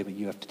makes a way, but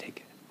you have to take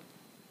it.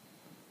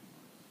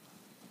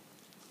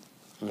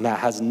 And that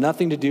has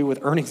nothing to do with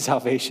earning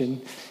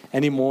salvation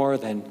any more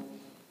than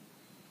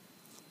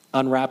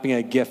unwrapping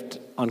a gift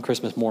on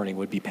Christmas morning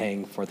would be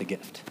paying for the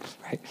gift,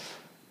 right?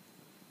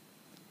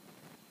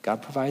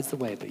 God provides the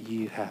way, but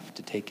you have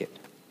to take it.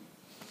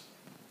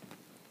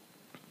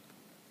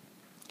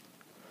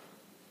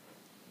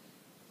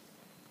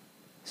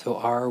 So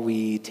are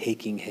we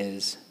taking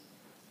his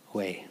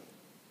way?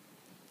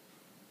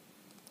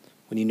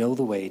 When you know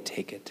the way,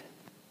 take it.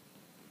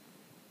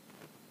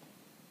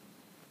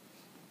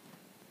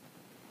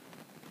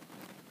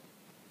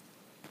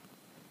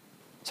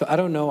 So I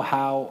don't know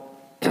how,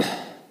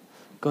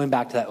 going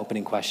back to that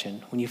opening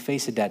question, when you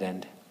face a dead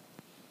end,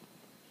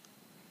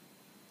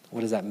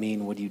 what does that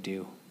mean? What do you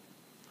do?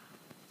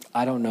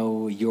 I don't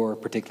know your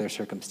particular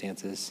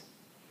circumstances,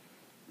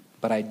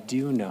 but I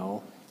do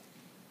know,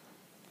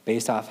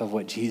 based off of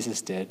what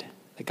Jesus did,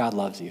 that God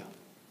loves you,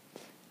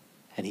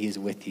 and he is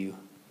with you.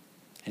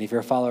 And if you're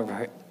a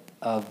follower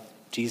of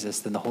Jesus,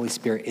 then the Holy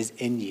Spirit is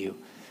in you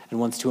and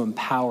wants to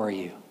empower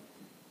you.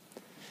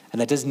 And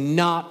that does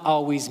not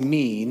always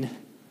mean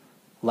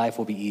life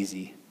will be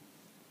easy.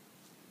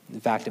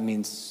 In fact, it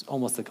means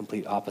almost the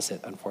complete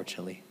opposite,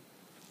 unfortunately.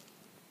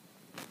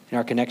 in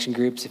our connection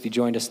groups, if you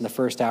joined us in the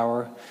first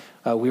hour,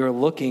 we were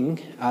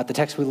looking at the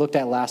text we looked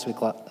at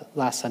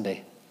last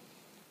Sunday,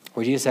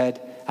 where Jesus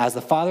said, as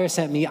the Father has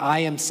sent me, I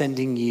am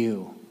sending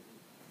you.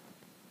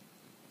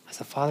 As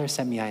the Father has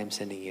sent me, I am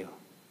sending you.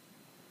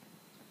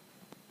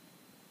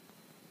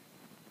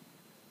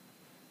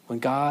 When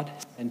God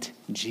sent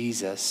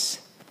Jesus,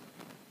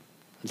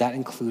 that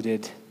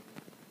included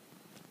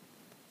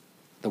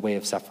the way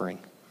of suffering,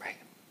 right?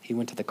 He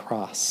went to the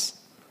cross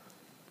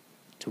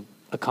to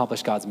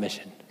accomplish God's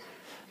mission.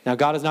 Now,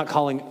 God is not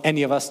calling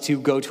any of us to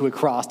go to a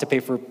cross to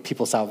pay for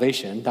people's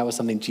salvation. That was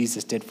something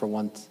Jesus did for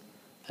once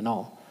and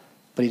all.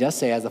 But he does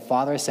say, as the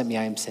Father has sent me,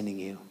 I am sending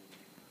you.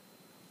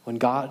 When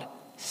God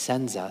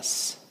sends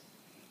us,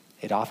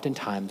 it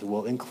oftentimes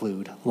will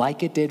include,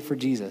 like it did for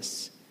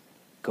Jesus,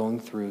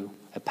 going through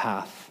a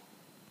path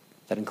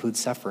that includes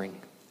suffering.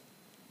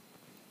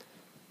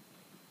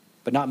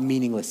 But not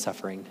meaningless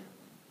suffering.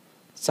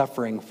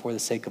 Suffering for the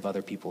sake of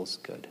other people's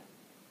good.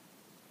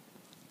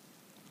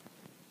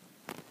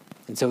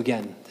 And so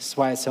again, this is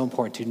why it's so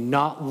important to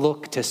not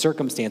look to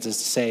circumstances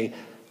to say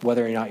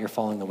whether or not you're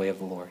following the way of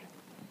the Lord.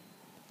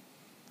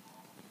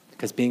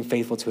 Because being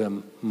faithful to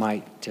him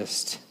might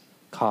just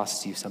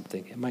cost you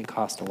something. It might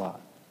cost a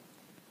lot.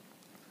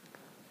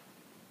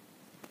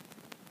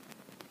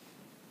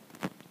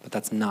 But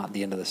that's not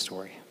the end of the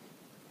story.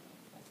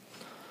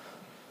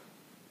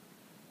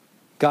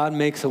 God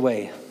makes a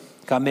way.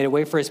 God made a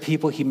way for his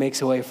people. He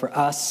makes a way for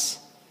us.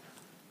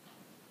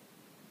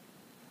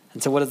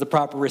 And so what is the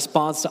proper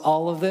response to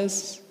all of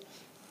this?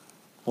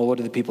 Well, what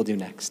do the people do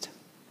next?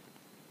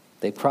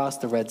 They cross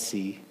the Red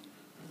Sea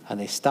and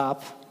they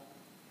stop.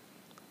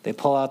 They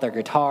pull out their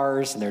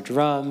guitars and their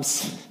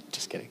drums.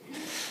 Just kidding.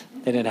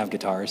 They didn't have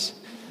guitars.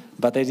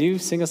 But they do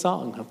sing a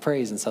song of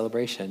praise and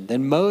celebration.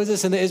 Then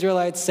Moses and the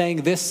Israelites sang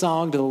this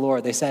song to the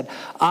Lord. They said,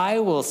 I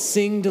will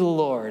sing to the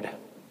Lord,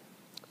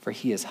 for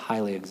he is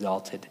highly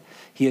exalted.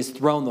 He has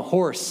thrown the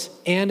horse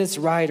and its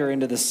rider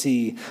into the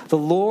sea. The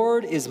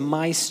Lord is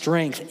my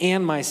strength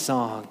and my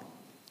song.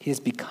 He has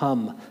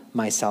become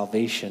my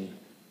salvation.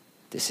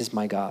 This is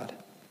my God,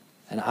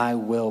 and I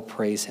will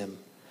praise him,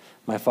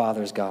 my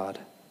Father's God,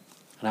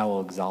 and I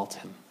will exalt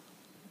him.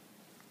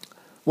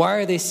 Why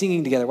are they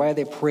singing together? Why are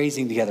they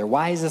praising together?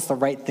 Why is this the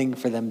right thing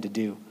for them to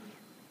do?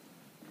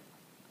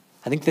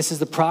 I think this is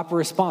the proper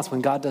response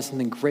when God does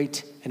something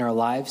great in our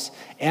lives,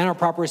 and our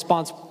proper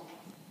response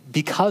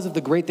because of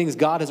the great things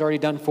God has already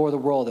done for the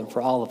world and for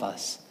all of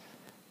us.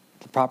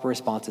 The proper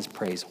response is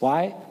praise.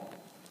 Why?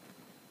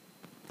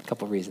 A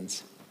couple of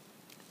reasons.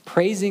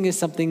 Praising is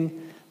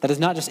something that is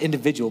not just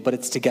individual, but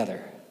it's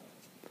together.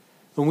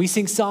 When we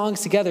sing songs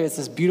together, it's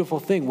this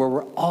beautiful thing where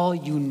we're all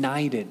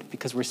united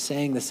because we're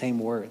saying the same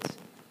words.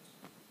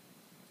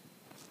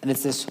 And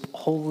it's this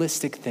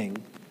holistic thing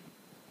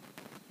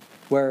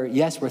where,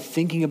 yes, we're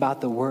thinking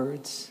about the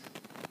words,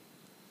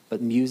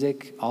 but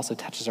music also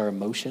touches our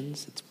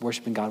emotions. It's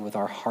worshiping God with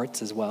our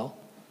hearts as well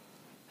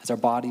as our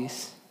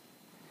bodies.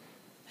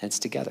 And it's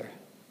together.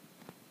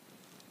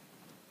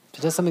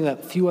 So that's something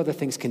that few other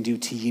things can do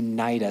to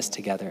unite us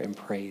together in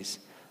praise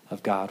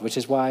of God, which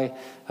is why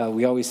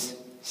we always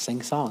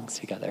sing songs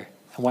together.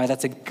 And why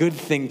that's a good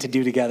thing to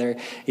do together,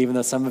 even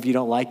though some of you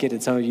don't like it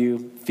and some of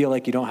you feel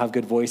like you don't have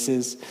good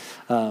voices.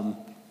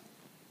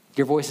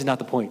 Your voice is not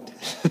the point.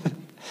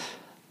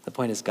 The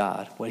point is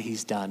God, what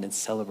he's done, and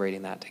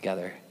celebrating that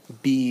together,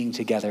 being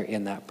together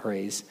in that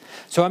praise.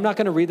 So I'm not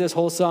going to read this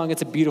whole song.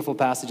 It's a beautiful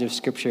passage of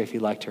scripture if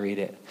you'd like to read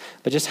it.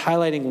 But just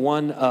highlighting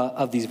one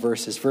of these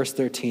verses, verse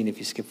 13, if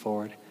you skip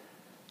forward.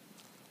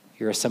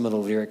 Here are some of the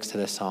lyrics to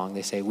this song.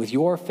 They say, with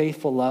your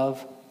faithful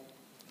love,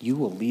 you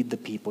will lead the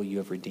people you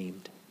have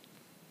redeemed.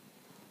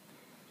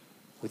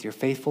 With your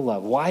faithful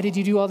love. Why did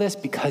you do all this?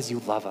 Because you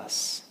love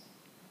us.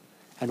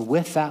 And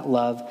with that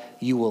love,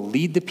 you will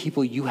lead the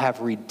people you have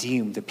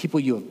redeemed, the people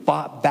you have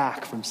bought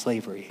back from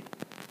slavery.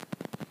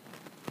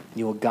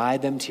 You will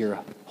guide them to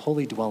your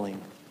holy dwelling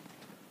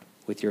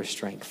with your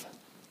strength.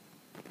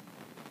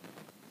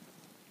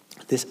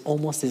 This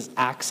almost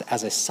acts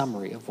as a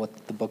summary of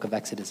what the book of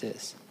Exodus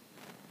is.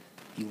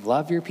 You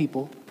love your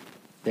people,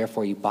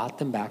 therefore you bought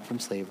them back from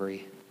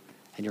slavery,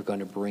 and you're going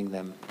to bring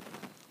them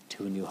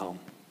to a new home.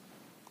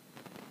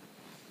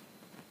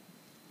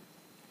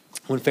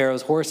 When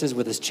Pharaoh's horses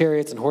with his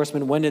chariots and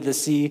horsemen went into the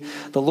sea,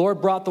 the Lord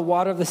brought the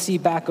water of the sea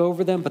back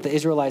over them, but the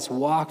Israelites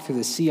walked through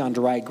the sea on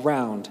dry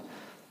ground.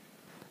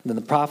 And then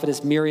the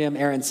prophetess Miriam,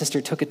 Aaron's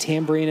sister, took a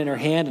tambourine in her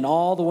hand, and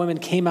all the women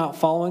came out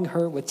following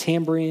her with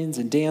tambourines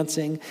and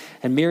dancing.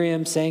 And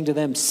Miriam sang to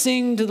them,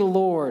 sing to the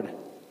Lord,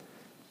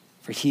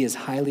 for he is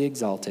highly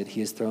exalted. He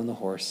has thrown the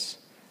horse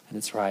and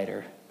its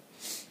rider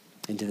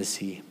into the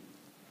sea.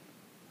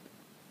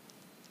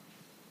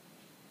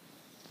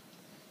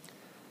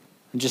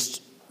 And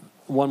just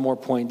one more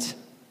point,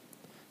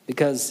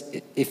 because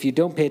if you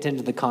don't pay attention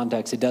to the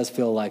context, it does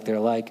feel like they're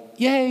like,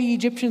 yay,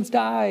 Egyptians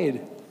died,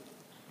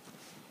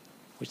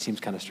 which seems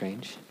kind of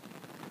strange.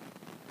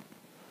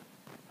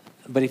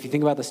 But if you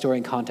think about the story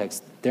in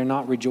context, they're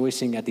not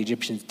rejoicing at the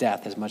Egyptians'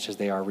 death as much as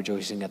they are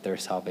rejoicing at their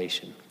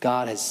salvation.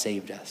 God has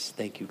saved us.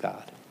 Thank you,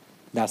 God.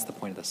 That's the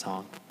point of the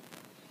song.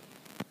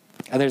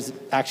 And there's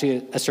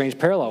actually a strange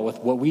parallel with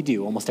what we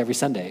do almost every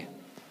Sunday.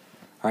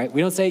 All right?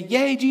 We don't say,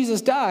 yay,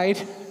 Jesus died.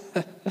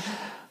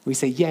 We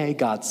say, yay,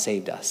 God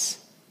saved us.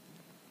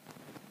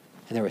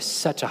 And there was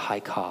such a high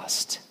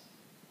cost.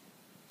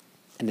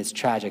 And it's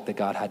tragic that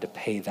God had to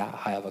pay that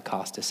high of a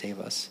cost to save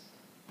us.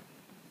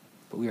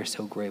 But we are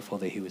so grateful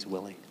that he was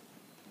willing.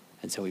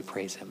 And so we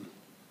praise him.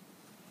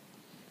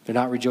 They're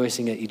not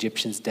rejoicing at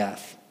Egyptians'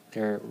 death.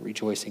 They're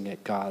rejoicing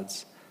at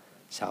God's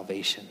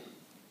salvation.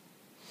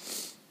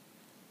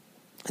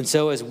 And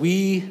so as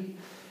we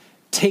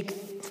take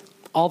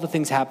all the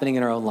things happening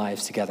in our own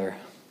lives together,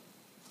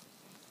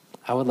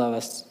 I would love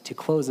us to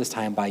close this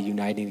time by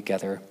uniting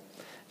together,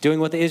 doing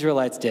what the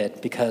Israelites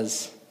did,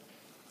 because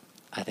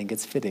I think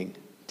it's fitting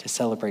to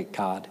celebrate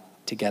God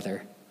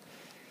together.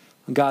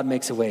 When God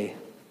makes a way,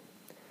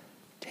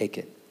 take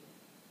it.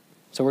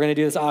 So we're going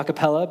to do this a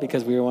cappella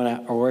because we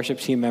want our worship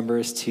team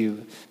members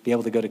to be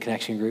able to go to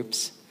connection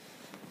groups.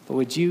 But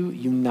would you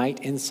unite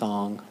in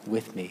song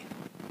with me?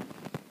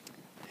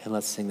 And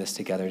let's sing this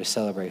together to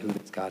celebrate who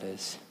this God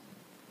is.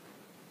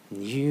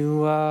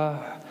 You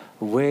are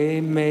way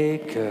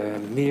maker,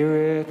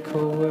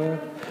 miracle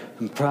worker,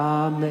 and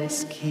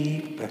promise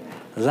keeper,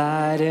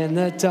 light in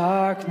the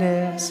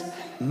darkness.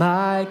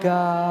 My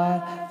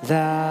God,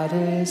 that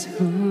is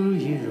who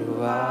you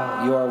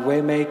are. You are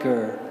way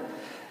maker.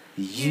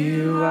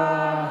 You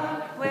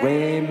are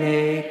way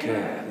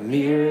maker,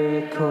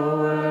 miracle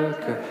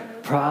worker,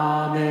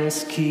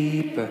 promise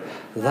keeper,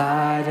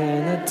 light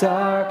in the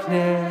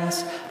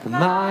darkness.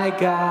 My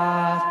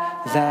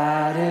God,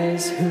 that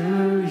is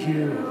who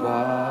you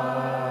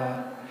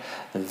are.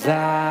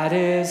 That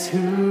is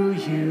who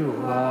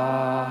you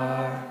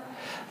are.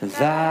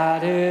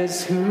 That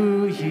is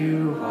who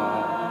you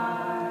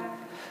are.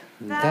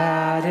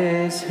 That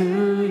is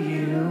who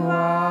you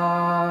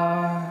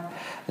are.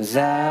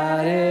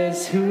 That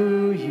is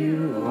who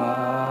you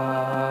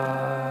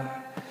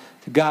are.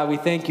 God, we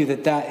thank you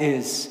that that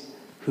is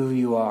who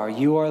you are.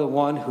 You are the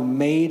one who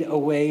made a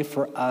way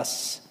for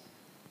us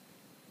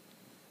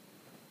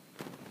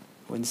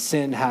when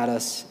sin had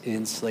us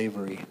in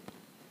slavery.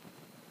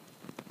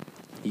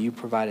 You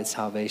provided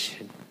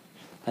salvation,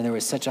 and there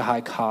was such a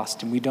high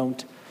cost, and we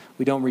don't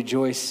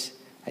rejoice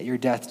at your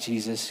death,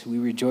 Jesus. We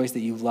rejoice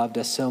that you loved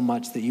us so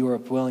much that you were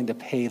willing to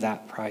pay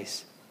that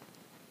price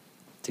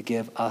to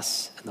give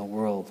us and the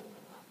world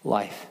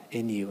life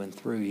in you and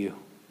through you.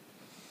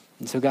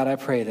 And so, God, I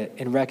pray that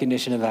in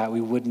recognition of that,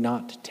 we would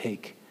not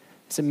take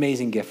this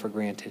amazing gift for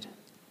granted.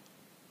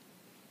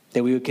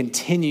 That we would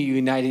continue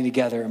uniting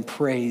together in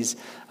praise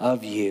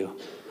of you.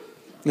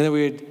 And that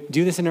we would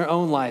do this in our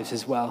own lives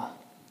as well.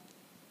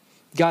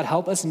 God,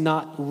 help us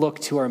not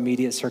look to our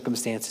immediate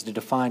circumstances to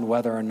define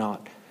whether or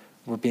not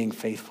we're being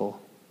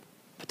faithful,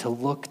 but to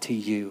look to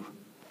you,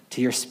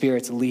 to your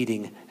Spirit's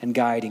leading and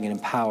guiding and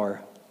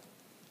empower.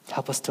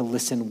 Help us to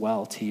listen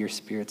well to your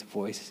Spirit's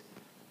voice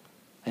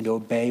and to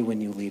obey when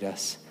you lead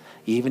us,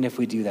 even if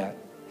we do that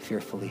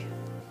fearfully.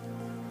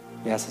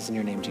 We ask this in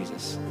your name,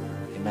 Jesus.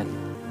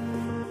 Amen.